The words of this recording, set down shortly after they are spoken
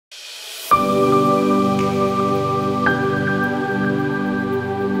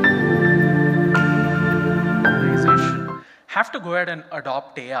have to go ahead and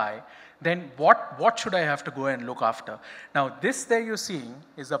adopt AI, then what should I have to go and look after? Now this there you're seeing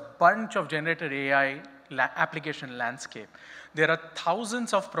is a bunch of generated AI application landscape. There are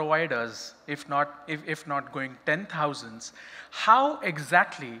thousands of providers, if not going 10,000s. How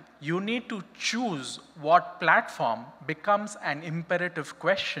exactly you need to choose what platform becomes an imperative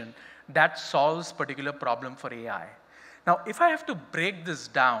question that solves particular problem for AI. Now, if I have to break this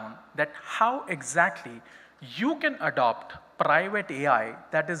down, that how exactly you can adopt private AI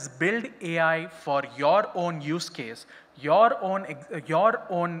that is build AI for your own use case, your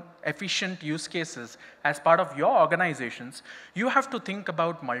own efficient use cases as part of your organizations, you have to think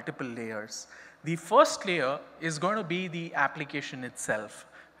about multiple layers. The first layer is going to be the application itself.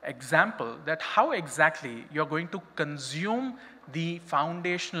 Example, that how exactly you're going to consume the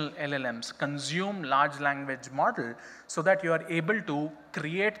foundational LLMs, consume large language model so that you are able to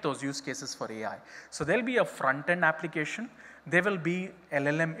create those use cases for AI. So there'll be a front-end application. There will be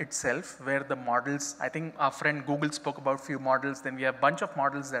LLM itself where the models, I think our friend Google spoke about few models, then we have a bunch of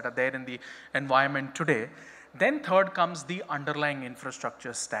models that are there in the environment today. Then third comes the underlying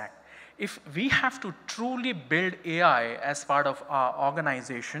infrastructure stack. If we have to truly build AI as part of our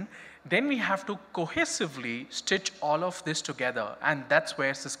organization, then we have to cohesively stitch all of this together, and that's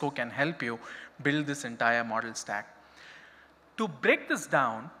where Cisco can help you build this entire model stack. To break this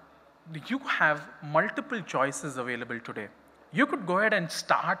down, you have multiple choices available today. You could go ahead and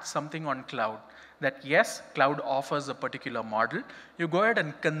start something on cloud that yes, cloud offers a particular model. You go ahead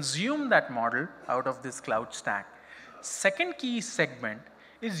and consume that model out of this cloud stack. Second key segment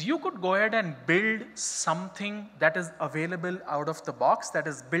is you could go ahead and build something that is available out of the box, that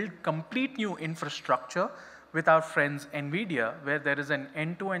is build complete new infrastructure with our friends NVIDIA, where there is an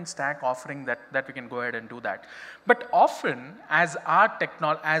end-to-end stack offering that we can go ahead and do that. But often, as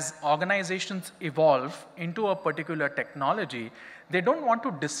organizations evolve into a particular technology, they don't want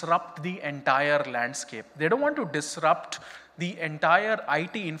to disrupt the entire landscape. They don't want to disrupt the entire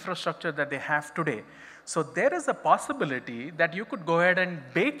IT infrastructure that they have today. So there is a possibility that you could go ahead and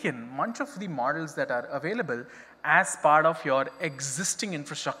bake in much of the models that are available as part of your existing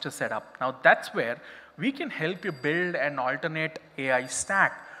infrastructure setup. Now that's where we can help you build an alternate AI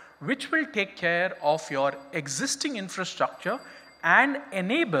stack, which will take care of your existing infrastructure and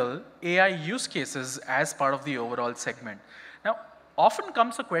enable AI use cases as part of the overall segment. Now, often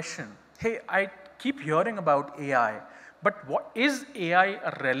comes a question, hey, I keep hearing about AI, but what is AI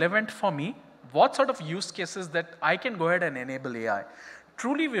relevant for me? What sort of use cases that I can go ahead and enable AI?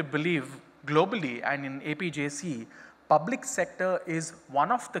 Truly, we believe globally and in APJC, public sector is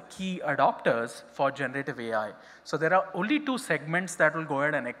one of the key adopters for generative AI. So there are only two segments that will go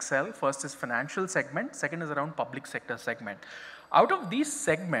ahead and excel. First is financial segment, second is around public sector segment. Out of these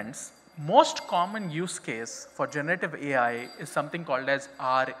segments, most common use case for generative AI is something called as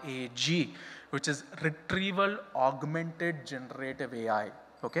RAG, which is Retrieval Augmented Generative AI,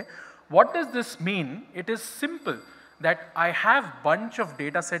 okay? What does this mean? It is simple that I have bunch of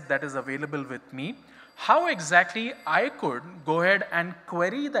data set that is available with me. How exactly I could go ahead and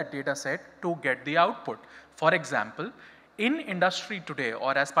query that data set to get the output. For example, in industry today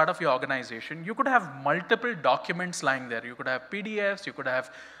or as part of your organization, you could have multiple documents lying there. You could have PDFs, you could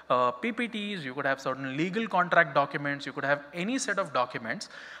have PPTs, you could have certain legal contract documents, you could have any set of documents.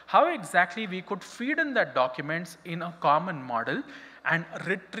 How exactly we could feed in that documents in a common model and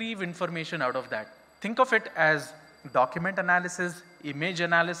retrieve information out of that. Think of it as document analysis, image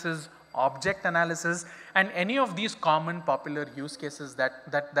analysis, object analysis, and any of these common popular use cases that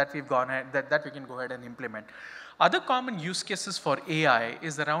we can go ahead and implement. Other common use cases for AI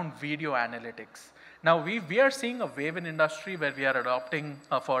is around video analytics. Now we are seeing a wave in industry where we are adopting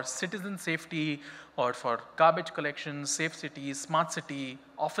for citizen safety or for garbage collection, safe cities, smart city,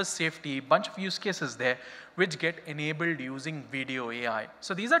 office safety, bunch of use cases there which get enabled using video AI.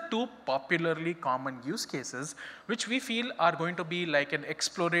 So these are two popularly common use cases which we feel are going to be like an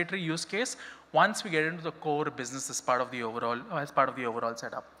exploratory use case once we get into the core business as part of the overall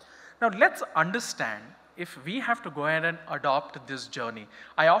setup. Now let's understand if we have to go ahead and adopt this journey.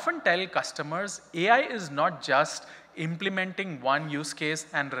 I often tell customers AI is not just implementing one use case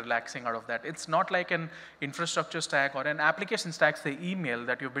and relaxing out of that. It's not like an infrastructure stack or an application stack, say email,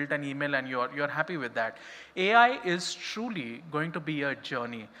 that you built an email and you're happy with that. AI is truly going to be a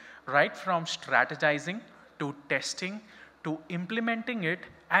journey, right from strategizing to testing to implementing it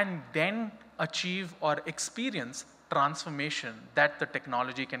and then achieve or experience transformation that the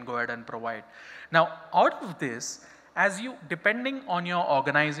technology can go ahead and provide. Now, out of this, as you, depending on your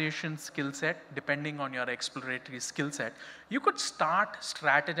organization skill set, depending on your exploratory skill set, you could start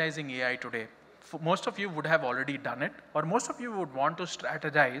strategizing AI today. most of you would have already done it, or most of you would want to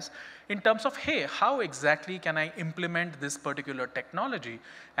strategize in terms of, hey, how exactly can I implement this particular technology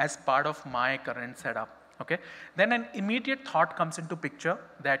as part of my current setup, okay? Then an immediate thought comes into picture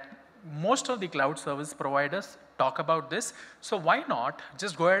that most of the cloud service providers talk about this, so why not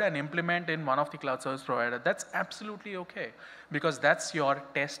just go ahead and implement in one of the cloud service provider? That's absolutely okay, because that's your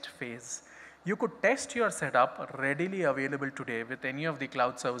test phase. You could test your setup readily available today with any of the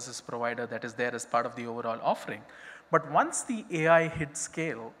cloud services provider that is there as part of the overall offering. But once the AI hits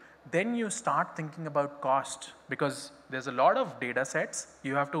scale, then you start thinking about cost, because there's a lot of data sets.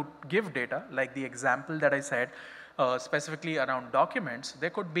 You have to give data, like the example that I said, specifically around documents.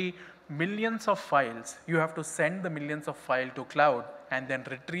 There could be millions of files. You have to send the millions of files to cloud and then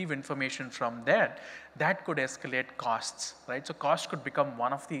retrieve information from there. That could escalate costs, right? So cost could become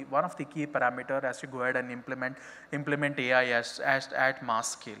one of the key parameter as you go ahead and implement AI at mass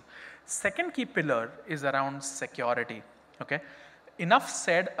scale. Second key pillar is around security, okay? Enough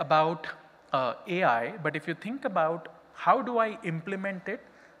said about AI, but if you think about how do I implement it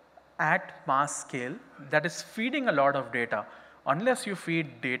at mass scale that is feeding a lot of data. Unless you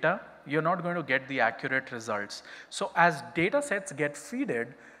feed data, you're not going to get the accurate results. So as data sets get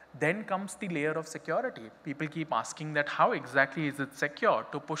feeded, then comes the layer of security. People keep asking that how exactly is it secure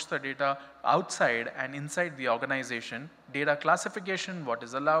to push the data outside and inside the organization, data classification, what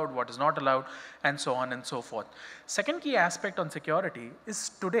is allowed, what is not allowed, and so on and so forth. Second key aspect on security is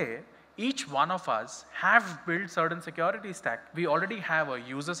today, each one of us have built certain security stack. We already have a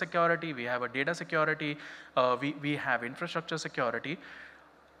user security, we have a data security, we have infrastructure security.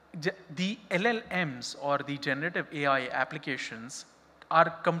 The LLMs or the generative AI applications are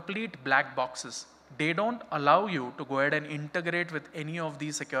complete black boxes. They don't allow you to go ahead and integrate with any of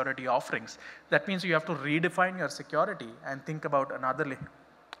these security offerings. That means you have to redefine your security and think about another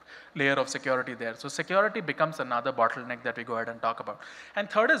layer of security there. So security becomes another bottleneck that we go ahead and talk about. And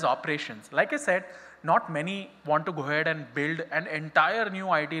third is operations. Like I said, not many want to go ahead and build an entire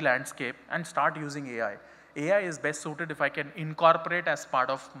new IT landscape and start using AI. AI is best suited if I can incorporate as part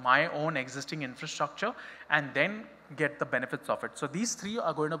of my own existing infrastructure and then get the benefits of it. So these three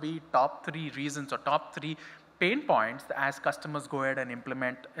are going to be top 3 reasons or top 3 pain points as customers go ahead and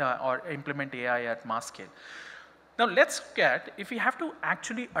implement AI at mass scale. Now let's look at if we have to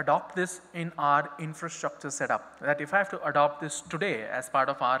actually adopt this in our infrastructure setup, that if I have to adopt this today as part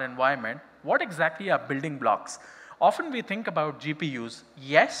of our environment, what exactly are building blocks? Often we think about GPUs.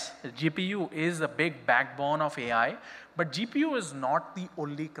 Yes, GPU is a big backbone of AI, but GPU is not the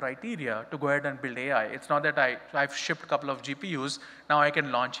only criteria to go ahead and build AI. It's not that I've shipped a couple of GPUs, now I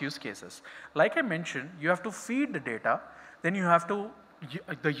can launch use cases. Like I mentioned, you have to feed the data, then you have to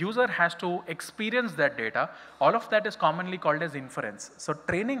the user has to experience that data. All of that is commonly called as inference. So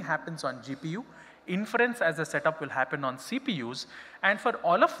training happens on GPU, inference as a setup will happen on CPUs, and for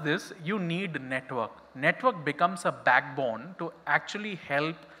all of this you need network. Network becomes a backbone to actually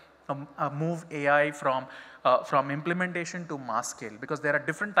help move AI from implementation to mass scale, because there are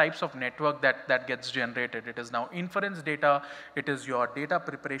different types of network that gets generated. It is now inference data, it is your data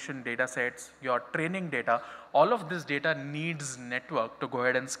preparation data sets, your training data. All of this data needs network to go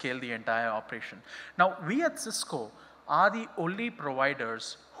ahead and scale the entire operation. Now we at Cisco are the only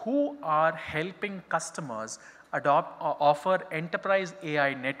providers who are helping customers offer enterprise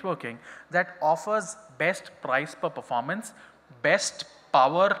AI networking that offers best price per performance, best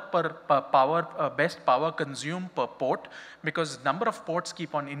power consumed per port, because number of ports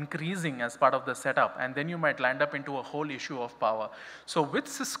keep on increasing as part of the setup, and then you might land up into a whole issue of power. So with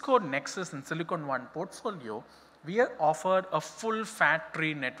Cisco Nexus and Silicon One portfolio, we offer a full fat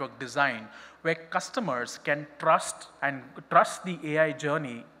tree network design where customers can trust the AI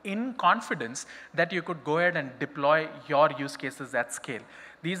journey in confidence that you could go ahead and deploy your use cases at scale.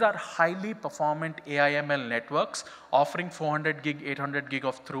 These are highly performant AI/ML networks offering 400 gig, 800 gig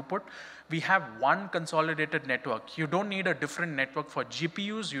of throughput. We have one consolidated network. You don't need a different network for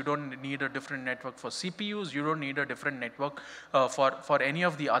GPUs, you don't need a different network for CPUs, you don't need a different network for any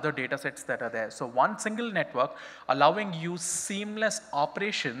of the other data sets that are there. So one single network allowing you seamless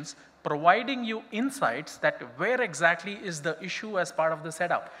operations, providing you insights that where exactly is the issue as part of the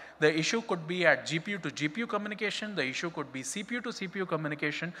setup. The issue could be at GPU to GPU communication, the issue could be CPU to CPU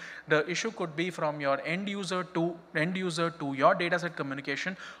communication, the issue could be from your end user to your dataset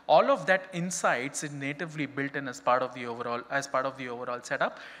communication. All of that insights is natively built in as part of the overall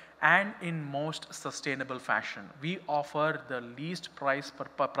setup, and in most sustainable fashion. We offer the least price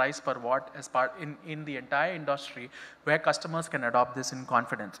per watt as part in the entire industry, where customers can adopt this in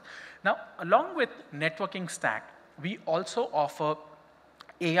confidence. Now, along with networking stack, we also offer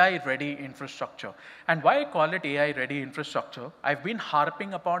AI-ready infrastructure. And why I call it AI-ready infrastructure, I've been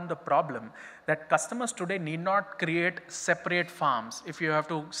harping upon the problem that customers today need not create separate farms. If you have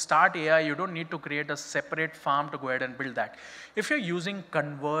to start AI, you don't need to create a separate farm to go ahead and build that. If you're using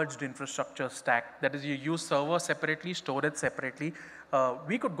converged infrastructure stack, that is you use server separately, storage separately,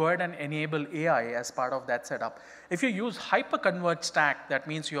 we could go ahead and enable AI as part of that setup. If you use hyper-converged stack, that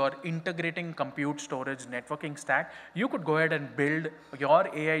means you're integrating compute, storage, networking stack, you could go ahead and build your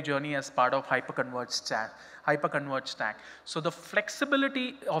AI journey as part of hyper-converged stack. So the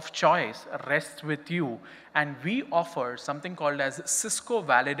flexibility of choice rests with you, and we offer something called as Cisco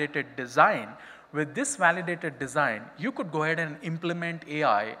validated design. With this validated design, you could go ahead and implement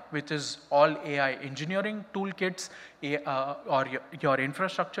AI, which is all AI engineering toolkits or your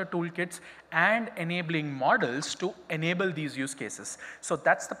infrastructure toolkits, and enabling models to enable these use cases. So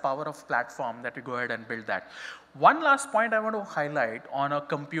that's the power of platform that we go ahead and build that. One last point I want to highlight on a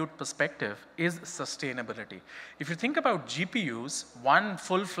compute perspective is sustainability. If you think about GPUs, one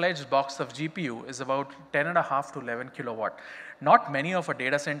full-fledged box of GPU is about 10.5 to 11 kilowatt. Not many of our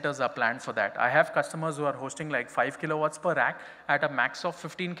data centers are planned for that. I have customers who are hosting like 5 kilowatts per rack at a max of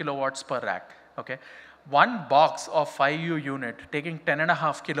 15 kilowatts per rack. Okay. One box of 5U unit taking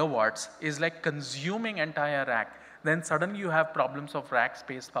 10.5 kilowatts is like consuming entire rack. Then suddenly you have problems of rack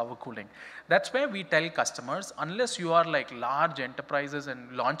space power cooling. That's where we tell customers, unless you are like large enterprises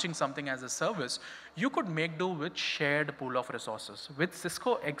and launching something as a service, you could make do with shared pool of resources. With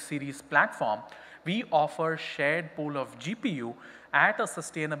Cisco X Series platform, we offer shared pool of GPU at a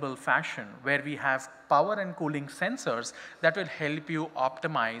sustainable fashion where we have power and cooling sensors that will help you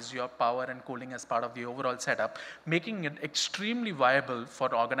optimize your power and cooling as part of the overall setup, making it extremely viable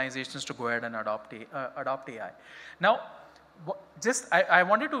for organizations to go ahead and adopt AI. Now, I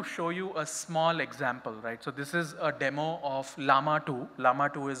wanted to show you a small example, right? So this is a demo of Llama 2. Llama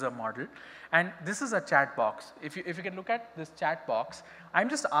 2 is a model. And this is a chat box. If you can look at this chat box, I'm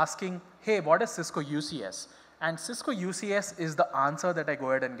just asking, hey, what is Cisco UCS? And Cisco UCS is the answer that I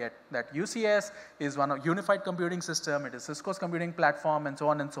go ahead and get. That UCS is one of unified computing system, it is Cisco's computing platform, and so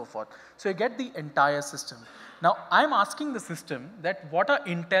on and so forth. So you get the entire system. Now I'm asking the system that what are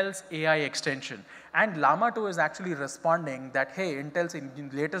Intel's AI extension? And Llama 2 is actually responding that, hey, Intel's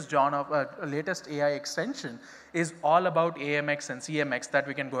latest AI extension is all about AMX and CMX that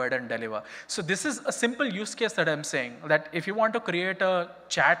we can go ahead and deliver. So this is a simple use case that I'm saying, that if you want to create a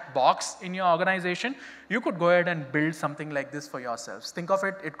chat box in your organization, you could go ahead and build something like this for yourselves. Think of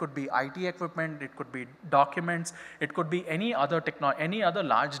it, it could be IT equipment, it could be documents, it could be any other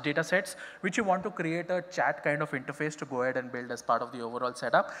large data sets which you want to create a chat kind of interface to go ahead and build as part of the overall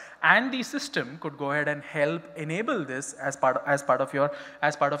setup. And the system could go ahead and help enable this as part of your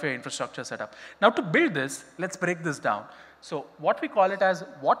infrastructure setup. Now to build this, let's break this down. So what we call it as,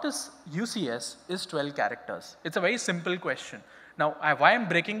 what is UCS is 12 characters. It's a very simple question. Now, why I'm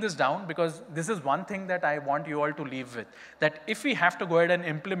breaking this down, because this is one thing that I want you all to leave with, that if we have to go ahead and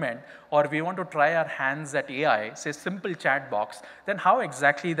implement, or we want to try our hands at AI, say simple chat box, then how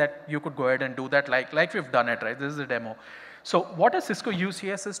exactly that you could go ahead and do that like we've done it, right? This is a demo. So what is Cisco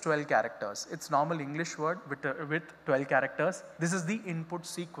UCS is 12 characters. It's normal English word with 12 characters. This is the input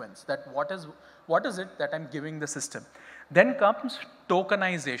sequence, that what is it that I'm giving the system. Then comes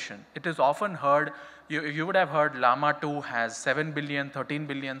tokenization. It is often heard, you would have heard Llama 2 has 7 billion, 13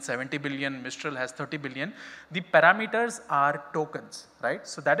 billion, 70 billion, Mistral has 30 billion. The parameters are tokens, right?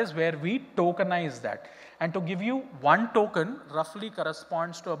 So that is where we tokenize that. And to give you one token roughly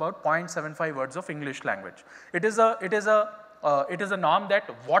corresponds to about 0.75 words of English language. It is a norm that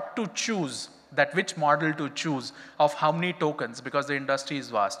what to choose, that which model to choose of how many tokens, because the industry is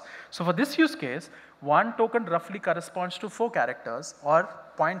vast. So for this use case, one token roughly corresponds to 4 characters or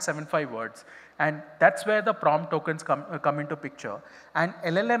 0.75 words. And that's where the prompt tokens come into picture. And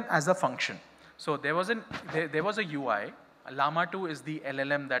LLM as a function. So there was a UI. Llama 2 is the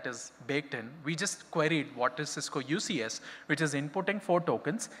LLM that is baked in. We just queried what is Cisco UCS, which is inputting 4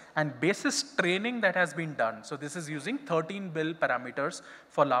 tokens, and basis training that has been done. So this is using 13 bill parameters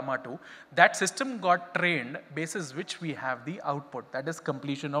for Llama 2. That system got trained basis which we have the output, that is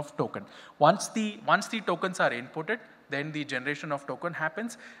completion of token. Once the tokens are inputted, then the generation of token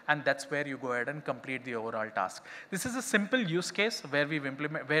happens, and that's where you go ahead and complete the overall task. This is a simple use case where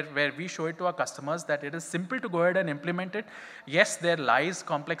we show it to our customers that it is simple to go ahead and implement it. Yes, there lies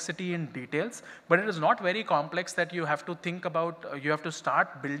complexity in details, but it is not very complex that you have to think about, you have to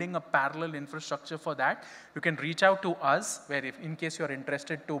start building a parallel infrastructure for that. You can reach out to us, where if in case you're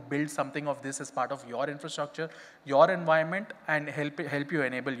interested to build something of this as part of your infrastructure, your environment, and help you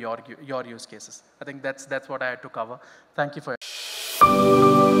enable your use cases. I think that's what I had to cover. Thank you for